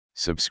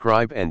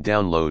Subscribe and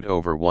download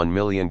over 1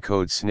 million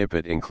code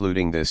snippet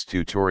including this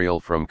tutorial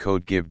from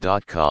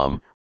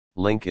codegive.com,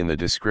 link in the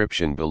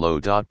description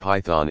below.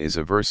 Python is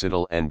a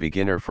versatile and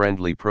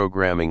beginner-friendly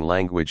programming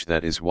language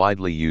that is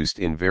widely used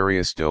in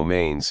various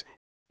domains,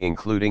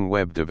 including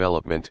web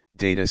development,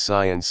 data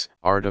science,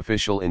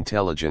 artificial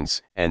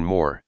intelligence, and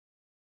more.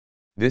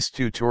 This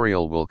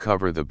tutorial will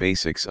cover the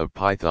basics of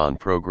Python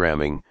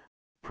programming,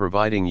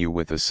 providing you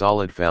with a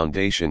solid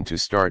foundation to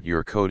start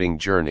your coding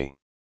journey.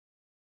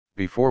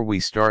 Before we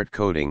start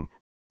coding,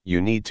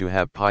 you need to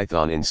have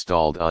Python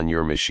installed on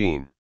your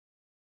machine.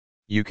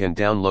 You can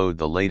download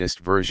the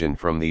latest version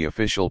from the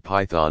official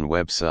Python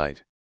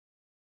website.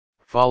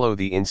 Follow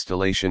the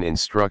installation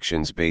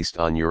instructions based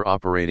on your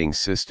operating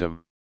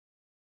system.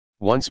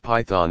 Once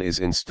Python is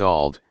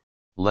installed,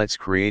 let's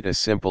create a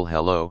simple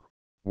Hello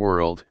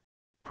World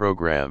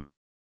program.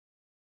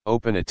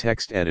 Open a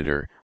text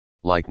editor,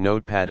 like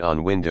Notepad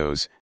on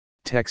Windows,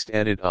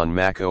 TextEdit on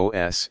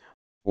macOS,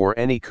 or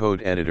any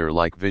code editor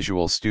like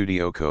Visual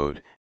Studio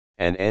Code,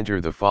 and enter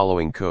the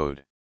following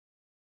code.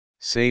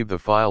 Save the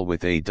file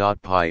with a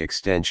 .py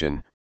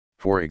extension,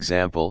 for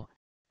example,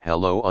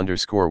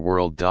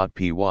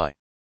 hello_world.py.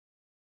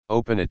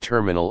 Open a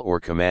terminal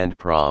or command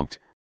prompt,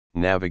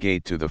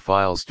 navigate to the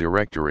files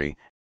directory,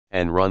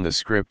 and run the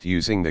script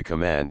using the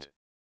command.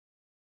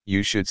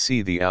 You should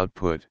see the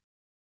output.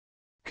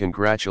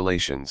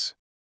 Congratulations!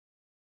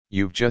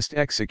 You've just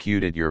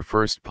executed your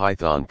first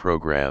Python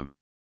program.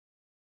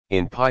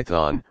 In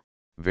Python,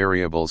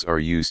 variables are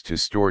used to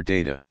store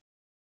data.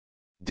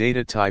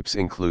 Data types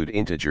include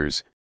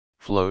integers,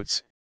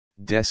 floats,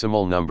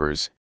 decimal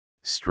numbers,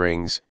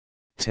 strings,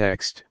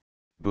 text,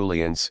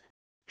 booleans,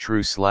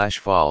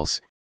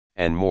 true/false,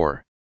 and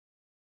more.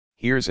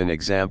 Here's an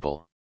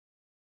example.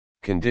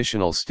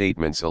 Conditional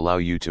statements allow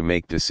you to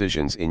make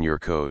decisions in your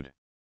code.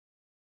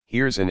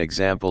 Here's an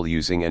example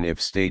using an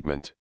if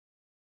statement.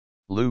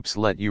 Loops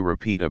let you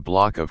repeat a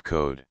block of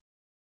code.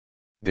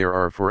 There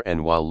are for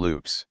and while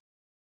loops.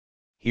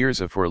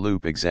 Here's a for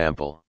loop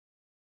example.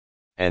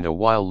 And a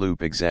while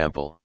loop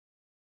example.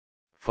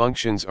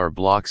 Functions are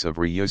blocks of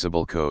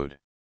reusable code.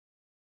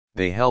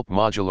 They help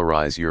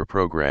modularize your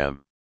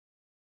program.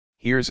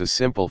 Here's a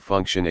simple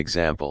function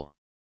example.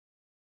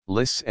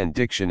 Lists and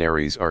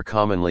dictionaries are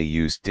commonly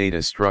used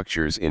data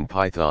structures in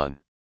Python.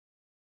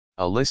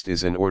 A list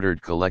is an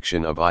ordered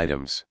collection of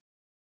items.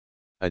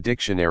 A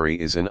dictionary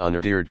is an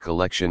unordered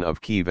collection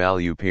of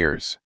key-value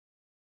pairs.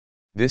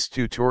 This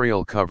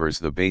tutorial covers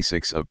the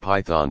basics of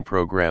Python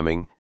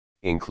programming,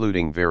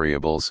 including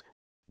variables,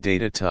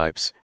 data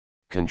types,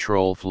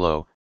 control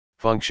flow,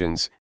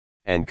 functions,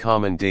 and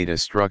common data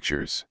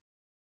structures.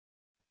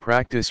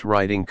 Practice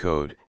writing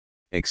code,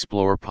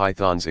 explore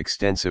Python's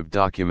extensive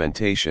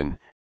documentation,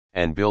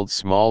 and build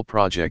small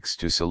projects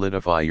to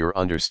solidify your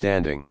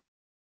understanding.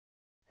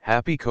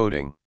 Happy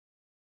coding!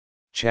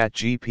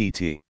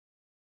 ChatGPT